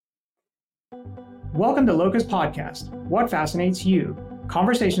Welcome to Locus Podcast, What Fascinates You?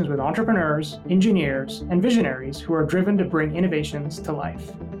 Conversations with entrepreneurs, engineers, and visionaries who are driven to bring innovations to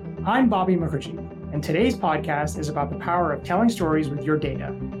life. I'm Bobby Mukherjee, and today's podcast is about the power of telling stories with your data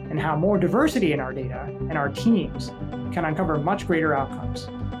and how more diversity in our data and our teams can uncover much greater outcomes.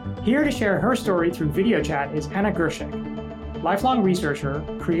 Here to share her story through video chat is Anna Gershik, lifelong researcher,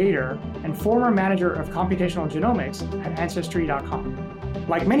 creator, and former manager of computational genomics at Ancestry.com.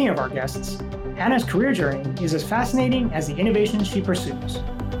 Like many of our guests, Anna's career journey is as fascinating as the innovations she pursues.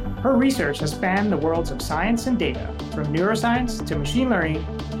 Her research has spanned the worlds of science and data, from neuroscience to machine learning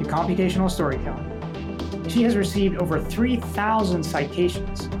to computational storytelling. She has received over 3,000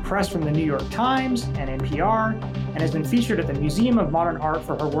 citations, press from the New York Times and NPR, and has been featured at the Museum of Modern Art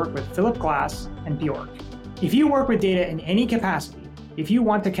for her work with Philip Glass and Bjork. If you work with data in any capacity, if you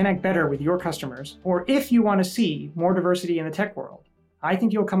want to connect better with your customers, or if you want to see more diversity in the tech world, I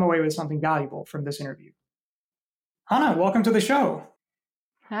think you'll come away with something valuable from this interview. Anna, welcome to the show.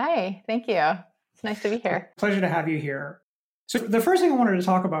 Hi, thank you. It's nice to be here. Pleasure to have you here. So the first thing I wanted to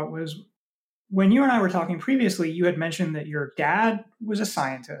talk about was when you and I were talking previously, you had mentioned that your dad was a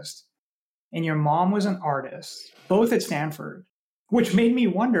scientist and your mom was an artist, both at Stanford, which made me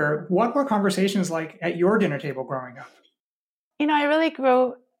wonder, what were conversations like at your dinner table growing up? I really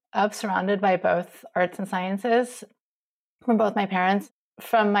grew up surrounded by both arts and sciences from both my parents.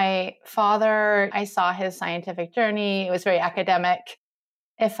 From my father, I saw his scientific journey. It was very academic.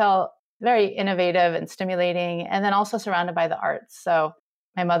 It felt very innovative and stimulating, and then also surrounded by the arts. So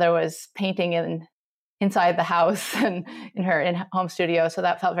my mother was painting inside the house and in her in-home studio. So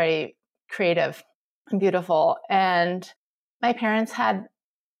that felt very creative and beautiful. And my parents had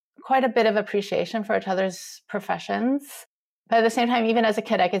quite a bit of appreciation for each other's professions. But at the same time, even as a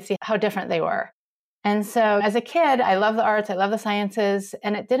kid, I could see how different they were. And so as a kid, I love the arts, I love the sciences,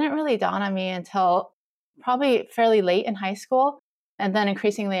 and it didn't really dawn on me until probably fairly late in high school, and then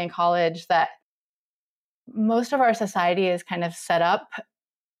increasingly in college, that most of our society is kind of set up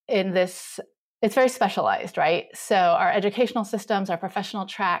in this, it's very specialized, right? So our educational systems, our professional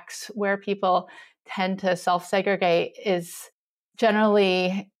tracks, where people tend to self-segregate is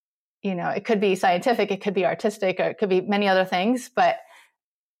generally, it could be scientific, it could be artistic, or it could be many other things, but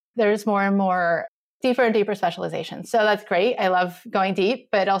there's more and more deeper and deeper specialization. So that's great. I love going deep,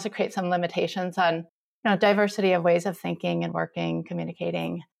 but it also creates some limitations on, diversity of ways of thinking and working,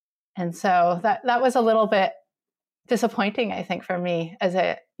 communicating. And so that was a little bit disappointing, I think, for me as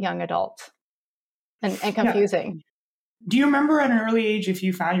a young adult and confusing. Yeah. Do you remember at an early age if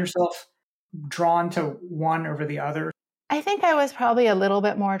you found yourself drawn to one over the other? I think I was probably a little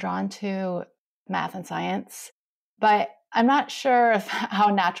bit more drawn to math and science, but I'm not sure how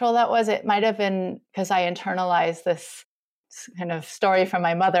natural that was. It might have been because I internalized this kind of story from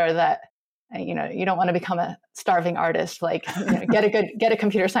my mother that, you don't want to become a starving artist, like get a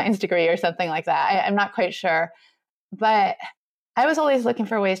computer science degree or something like that. I'm not quite sure, but I was always looking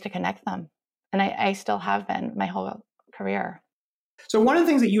for ways to connect them. And I still have been my whole career. So one of the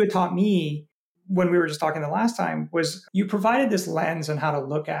things that you had taught me when we were just talking the last time was you provided this lens on how to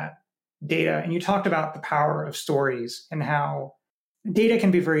look at data, and you talked about the power of stories and how data can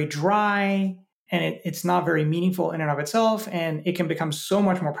be very dry and it's not very meaningful in and of itself, and it can become so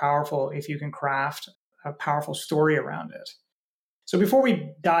much more powerful if you can craft a powerful story around it. So before we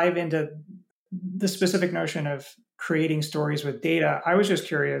dive into the specific notion of creating stories with data, I was just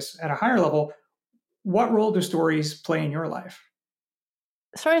curious, at a higher level, what role do stories play in your life?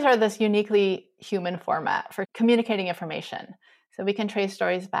 Stories are this uniquely human format for communicating information. So we can trace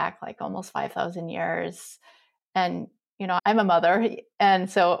stories back like almost 5,000 years. And, I'm a mother. And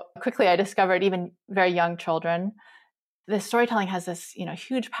so quickly I discovered even very young children, this storytelling has this,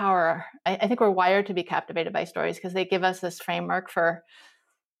 huge power. I think we're wired to be captivated by stories because they give us this framework for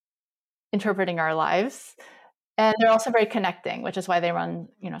interpreting our lives. And they're also very connecting, which is why they run,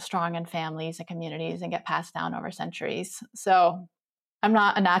 strong in families and communities and get passed down over centuries. So I'm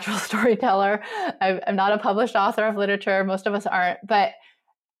not a natural storyteller. I'm not a published author of literature. Most of us aren't. But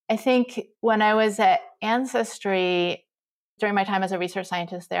I think when I was at Ancestry, during my time as a research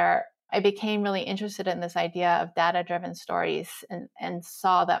scientist there, I became really interested in this idea of data-driven stories and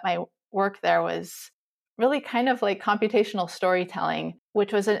saw that my work there was really kind of like computational storytelling,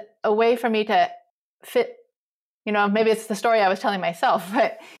 which was a way for me to fit, maybe it's the story I was telling myself,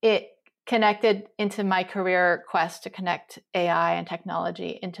 but it connected into my career quest to connect AI and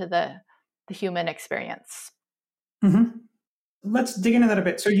technology into the human experience. Mm-hmm. Let's dig into that a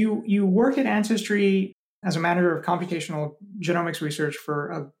bit. So you worked at Ancestry as a manager of computational genomics research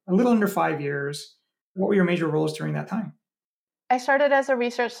for a little under 5 years. What were your major roles during that time? I started as a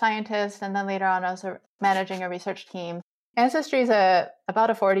research scientist, and then later on I was managing a research team. Ancestry is about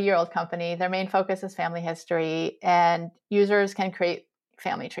a 40-year-old company. Their main focus is family history, and users can create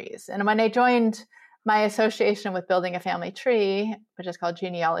family trees. And when I joined, my association with building a family tree, which is called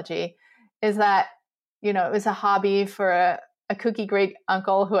genealogy, is that, it was a hobby for a kooky great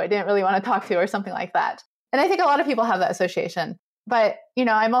uncle who I didn't really want to talk to or something like that. And I think a lot of people have that association. But,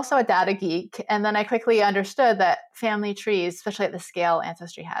 I'm also a data geek. And then I quickly understood that family trees, especially at the scale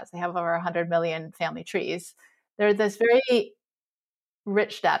Ancestry has, they have over 100 million family trees. They're this very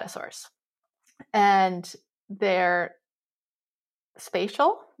rich data source. And they're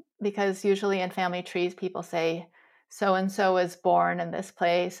spatial, because usually in family trees, people say, so-and-so was born in this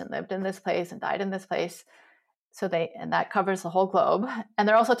place and lived in this place and died in this place. And that covers the whole globe. And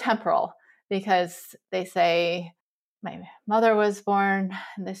they're also temporal, because they say, my mother was born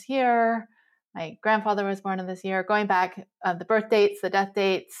in this year, my grandfather was born in this year, going back the birth dates, the death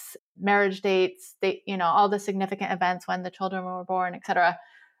dates, marriage dates, all the significant events when the children were born, etc.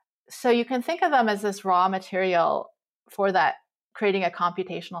 So you can think of them as this raw material for that, creating a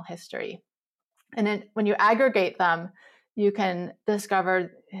computational history. And then when you aggregate them, you can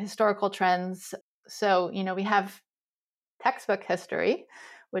discover historical trends. So, we have textbook history,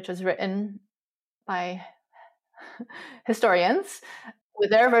 which was written by historians with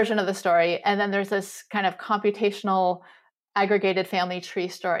their version of the story. And then there's this kind of computational aggregated family tree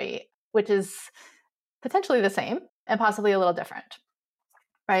story, which is potentially the same and possibly a little different,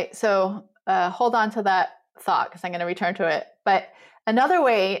 right? So hold on to that thought, because I'm going to return to it. But another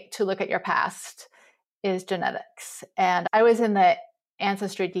way to look at your past is genetics. And I was in the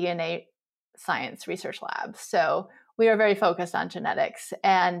Ancestry DNA science research lab. So we are very focused on genetics.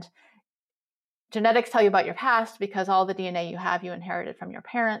 And genetics tell you about your past because all the DNA you have, you inherited from your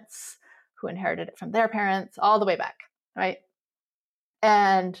parents, who inherited it from their parents, all the way back, right?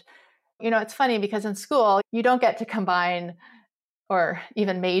 And, it's funny because in school, you don't get to combine or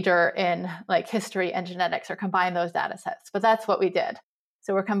even major in like history and genetics or combine those data sets, but that's what we did.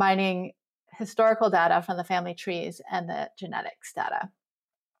 So we're combining historical data from the family trees and the genetics data,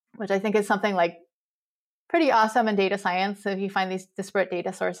 which I think is something like pretty awesome in data science. So if you find these disparate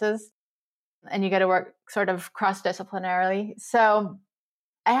data sources, and you get to work sort of cross-disciplinarily. So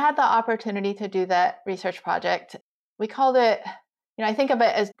I had the opportunity to do that research project. We called it, I think of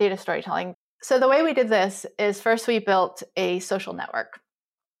it as data storytelling. So the way we did this is first we built a social network.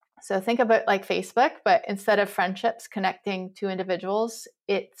 So think of it like Facebook, but instead of friendships connecting two individuals,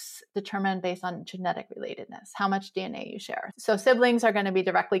 it's determined based on genetic relatedness, how much DNA you share. So siblings are going to be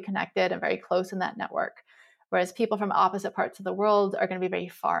directly connected and very close in that network, whereas people from opposite parts of the world are going to be very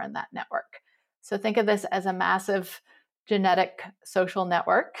far in that network. So think of this as a massive genetic social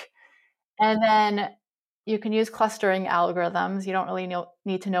network. And then you can use clustering algorithms. You don't really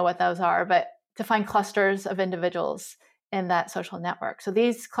need to know what those are, but to find clusters of individuals in that social network. So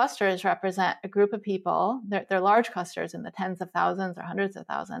these clusters represent a group of people. They're large clusters in the tens of thousands or hundreds of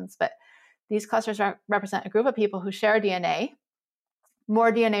thousands, but these clusters represent a group of people who share DNA,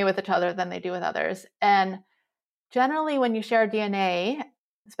 more DNA with each other than they do with others. And generally, when you share DNA,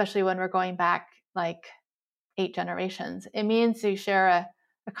 especially when we're going back like 8 generations, it means you share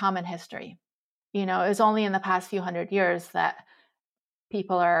a common history. It was only in the past few hundred years that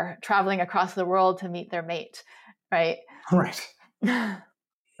people are traveling across the world to meet their mate, right? Right.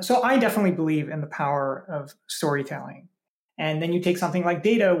 So I definitely believe in the power of storytelling. And then you take something like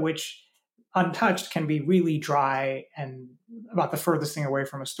data, which untouched can be really dry and about the furthest thing away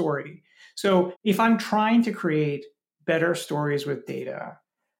from a story. So if I'm trying to create better stories with data,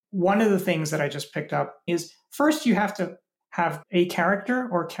 one of the things that I just picked up is first you have to have a character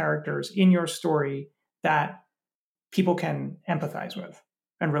or characters in your story that people can empathize with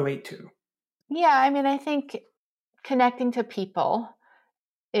and relate to. Yeah, I think connecting to people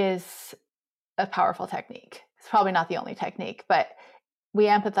is a powerful technique. It's probably not the only technique, but we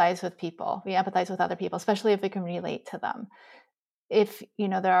empathize with people. We empathize with other people, especially if we can relate to them. If,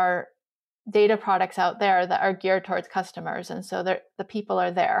 there are data products out there that are geared towards customers, and so the people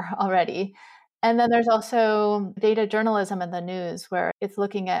are there already. And then there's also data journalism in the news where it's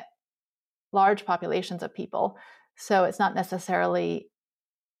looking at large populations of people. So it's not necessarily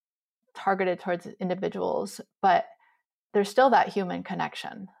targeted towards individuals, but there's still that human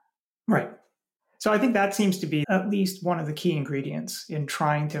connection. Right. So I think that seems to be at least one of the key ingredients in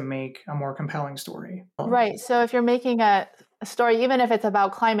trying to make a more compelling story. Right. So if you're making a story, even if it's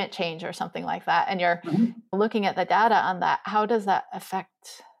about climate change or something like that, and you're looking at the data on that, how does that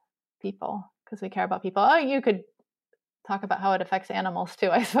affect people? Because we care about people. Oh, you could talk about how it affects animals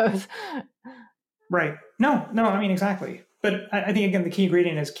too, I suppose. Right. No, exactly. But I think, again, the key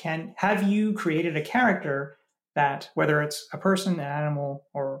ingredient is have you created a character that, whether it's a person, an animal,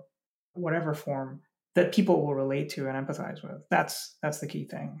 or whatever form, that people will relate to and empathize with? That's the key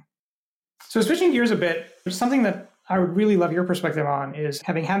thing. So switching gears a bit, something that I would really love your perspective on is,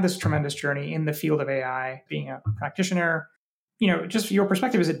 having had this tremendous journey in the field of AI, being a practitioner, just your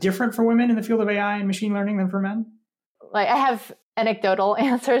perspective, is it different for women in the field of AI and machine learning than for men? Like, I have anecdotal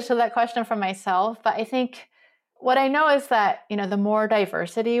answers to that question from myself, but I think what I know is that, the more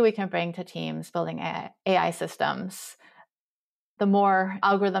diversity we can bring to teams building AI systems, the more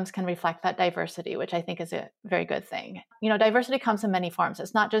algorithms can reflect that diversity, which I think is a very good thing. Diversity comes in many forms.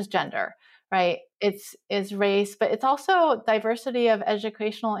 It's not just gender, right? It's race, but it's also diversity of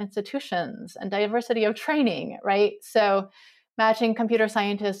educational institutions and diversity of training, right? So matching computer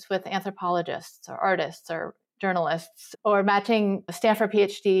scientists with anthropologists or artists or journalists, or matching a Stanford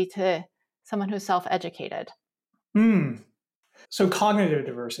PhD to someone who's self-educated. So cognitive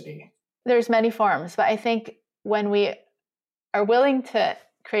diversity. There's many forms, but I think when we are willing to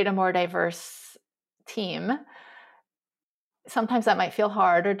create a more diverse team, sometimes that might feel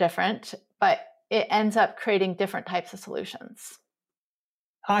hard or different, but it ends up creating different types of solutions.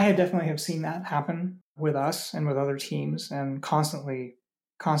 I definitely have seen that happen with us and with other teams, and constantly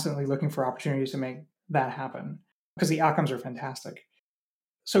looking for opportunities to make that happen, because the outcomes are fantastic.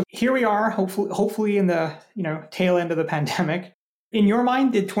 So here we are, hopefully in the tail end of the pandemic. In your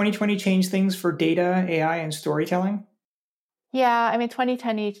mind, did 2020 change things for data, AI, and storytelling? Yeah,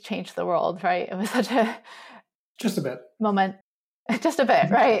 2020 changed the world, right? It was such a just a bit moment, just a bit,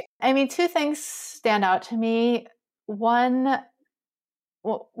 right? Two things stand out to me. One,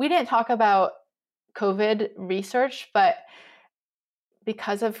 we didn't talk about COVID research, but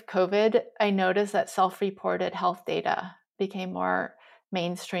because of COVID, I noticed that self-reported health data became more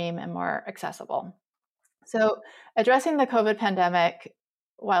mainstream and more accessible. So addressing the COVID pandemic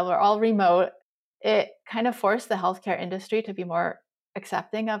while we're all remote, it kind of forced the healthcare industry to be more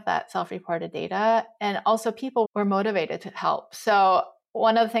accepting of that self-reported data. And also people were motivated to help. So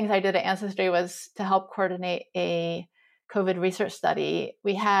one of the things I did at Ancestry was to help coordinate a COVID research study.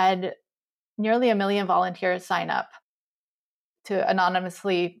 We had nearly 1 million volunteers sign up to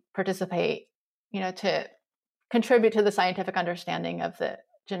anonymously participate, to contribute to the scientific understanding of the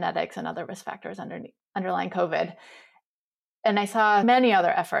genetics and other risk factors underlying COVID. And I saw many other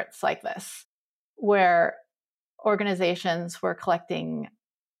efforts like this, where organizations were collecting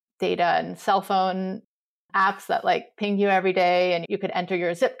data and cell phone apps that ping you every day, and you could enter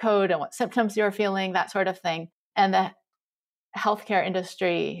your zip code and what symptoms you're feeling, that sort of thing. And the healthcare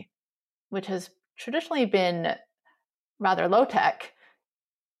industry, which has traditionally been rather low tech,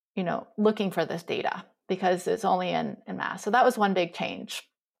 looking for this data because it's only in mass. So that was one big change.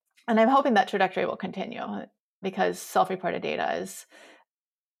 And I'm hoping that trajectory will continue, because self-reported data is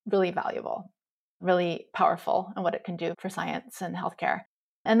really valuable, really powerful in what it can do for science and healthcare.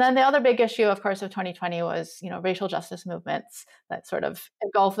 And then the other big issue, of course, of 2020 was, racial justice movements that sort of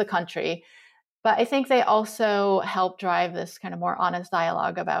engulfed the country. But I think they also helped drive this kind of more honest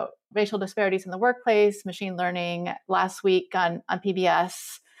dialogue about racial disparities in the workplace, machine learning. Last week on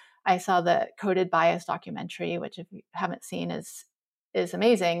PBS, I saw the Coded Bias documentary, which, if you haven't seen, is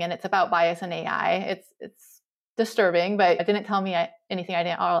amazing. And it's about bias in AI. It's disturbing, but it didn't tell me anything I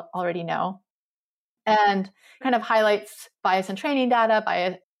didn't already know. And kind of highlights bias in training data,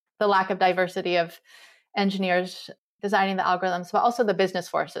 bias, the lack of diversity of engineers designing the algorithms, but also the business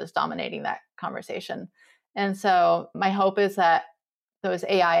forces dominating that conversation. And so my hope is that those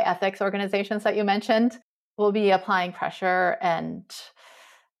AI ethics organizations that you mentioned will be applying pressure and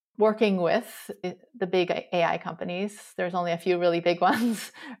working with the big AI companies. There's only a few really big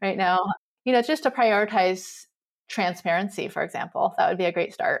ones right now, just to prioritize transparency, for example. That would be a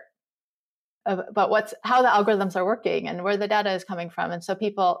great start. But how the algorithms are working and where the data is coming from. And so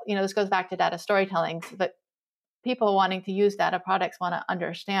people, this goes back to data storytelling, but people wanting to use data products want to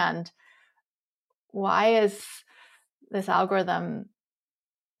understand, why is this algorithm,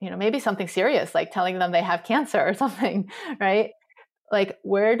 maybe something serious, like telling them they have cancer or something, right?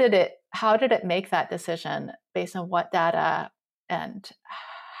 How did it make that decision based on what data, and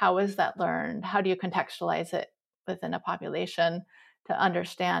how is that learned? How do you contextualize it within a population to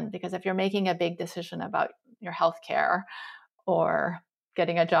understand? Because if you're making a big decision about your healthcare or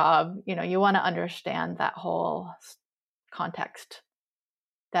getting a job, you want to understand that whole context,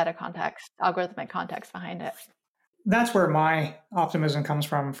 data context, algorithmic context behind it. That's where my optimism comes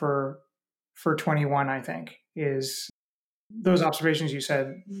from for 21, I think, is those observations you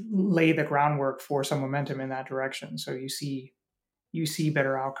said lay the groundwork for some momentum in that direction. So you see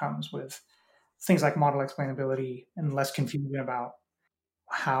better outcomes with things like model explainability and less confusion about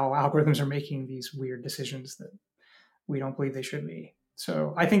how algorithms are making these weird decisions that we don't believe they should be.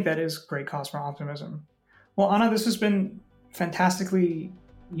 So I think that is great cause for optimism. Well, Anna, this has been fantastically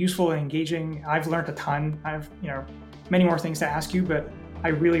useful and engaging. I've learned a ton. I've, many more things to ask you, but I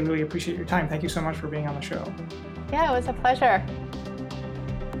really, really appreciate your time. Thank you so much for being on the show. Yeah, it was a pleasure.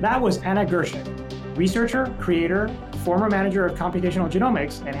 That was Anna Gershik, researcher, creator, former manager of computational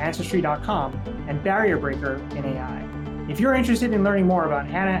genomics at Ancestry.com, and barrier breaker in AI. If you're interested in learning more about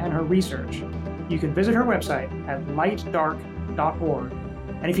Anna and her research, you can visit her website at lightdark.org.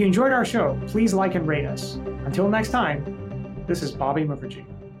 And if you enjoyed our show, please like and rate us. Until next time, this is Bobby Mukherjee.